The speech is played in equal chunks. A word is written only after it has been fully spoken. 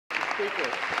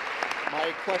Speaker,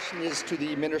 my question is to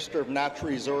the Minister of Natural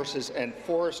Resources and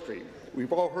Forestry.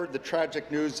 We've all heard the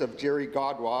tragic news of Jerry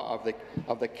Godwa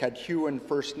of the Cadhuan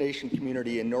First Nation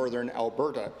community in northern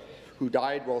Alberta, who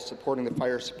died while supporting the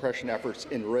fire suppression efforts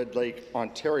in Red Lake,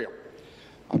 Ontario.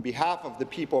 On behalf of the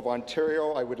people of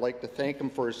Ontario, I would like to thank him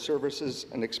for his services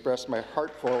and express my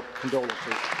heartfelt condolences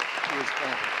to his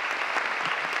family.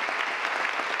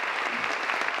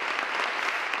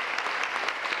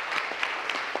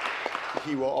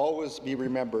 He will always be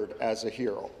remembered as a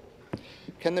hero.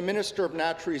 Can the Minister of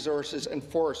Natural Resources and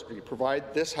Forestry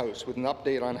provide this House with an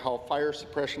update on how fire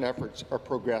suppression efforts are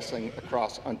progressing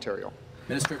across Ontario?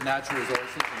 Minister of Natural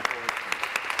Resources and Forestry.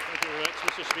 Thank you very much,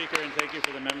 Mr. Speaker, and thank you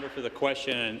for the member for the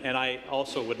question. And I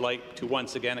also would like to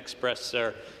once again express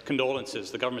our condolences,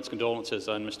 the government's condolences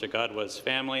on Mr. Godwa's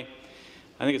family.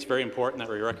 I think it's very important that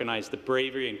we recognize the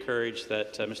bravery and courage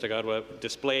that Mr. Godwa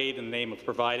displayed in the name of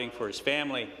providing for his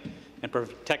family and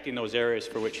protecting those areas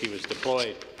for which he was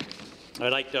deployed.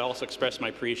 I'd like to also express my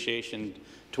appreciation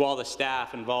to all the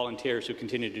staff and volunteers who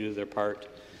continue to do their part.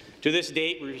 To this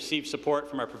date, we received support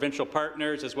from our provincial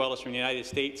partners as well as from the United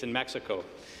States and Mexico,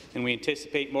 and we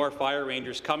anticipate more fire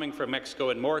rangers coming from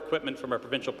Mexico and more equipment from our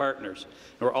provincial partners.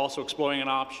 And we're also exploring an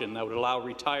option that would allow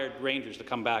retired rangers to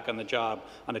come back on the job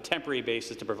on a temporary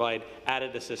basis to provide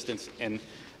added assistance and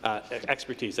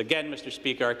expertise. Again, Mr.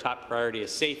 Speaker, our top priority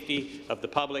is safety of the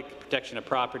public, protection of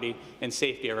property, and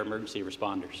safety of our emergency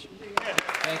responders.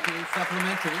 Thank you.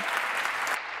 Supplementary.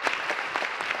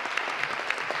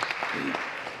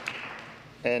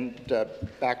 And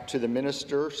back to the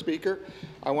Minister, Speaker.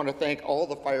 I want to thank all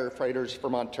the firefighters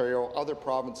from Ontario, other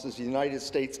provinces, the United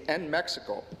States and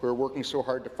Mexico who are working so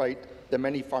hard to fight the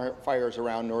many fires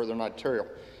around Northern Ontario.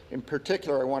 In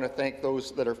particular, I want to thank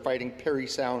those that are fighting Parry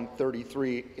Sound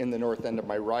 33 in the north end of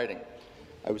my riding.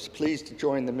 I was pleased to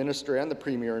join the Minister and the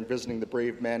Premier in visiting the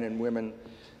brave men and women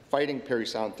fighting Parry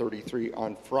Sound 33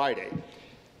 on Friday.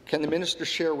 Can the Minister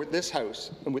share with this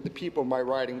House and with the people of my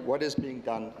riding what is being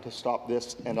done to stop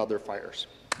this and other fires?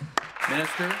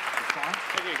 Minister, response.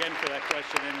 Thank you again for that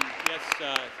question. And yes,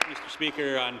 Mr.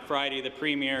 Speaker, on Friday, the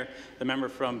Premier, the member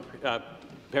from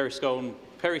Parry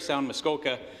Sound,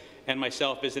 Muskoka, and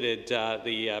myself visited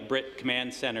the Brit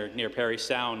Command Centre near Parry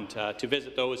Sound to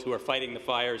visit those who are fighting the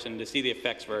fires and to see the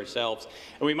effects for ourselves.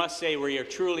 And we must say we are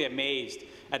truly amazed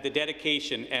at the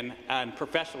dedication and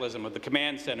professionalism of the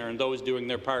Command Centre and those doing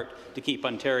their part to keep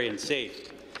Ontarians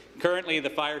safe. Currently, the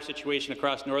fire situation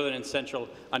across northern and central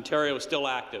Ontario is still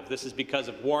active. This is because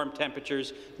of warm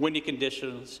temperatures, windy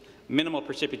conditions, minimal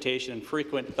precipitation, and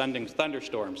frequent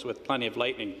thunderstorms with plenty of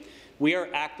lightning. We are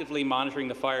actively monitoring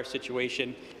the fire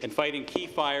situation and fighting key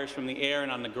fires from the air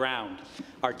and on the ground.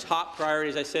 Our top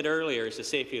priority, as I said earlier, is the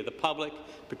safety of the public,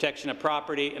 protection of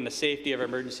property, and the safety of our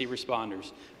emergency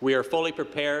responders. We are fully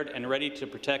prepared and ready to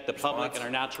protect the public and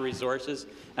our natural resources,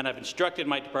 and I've instructed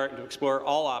my department to explore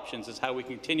all options as how we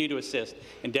continue to assist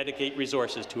and dedicate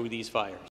resources to these fires.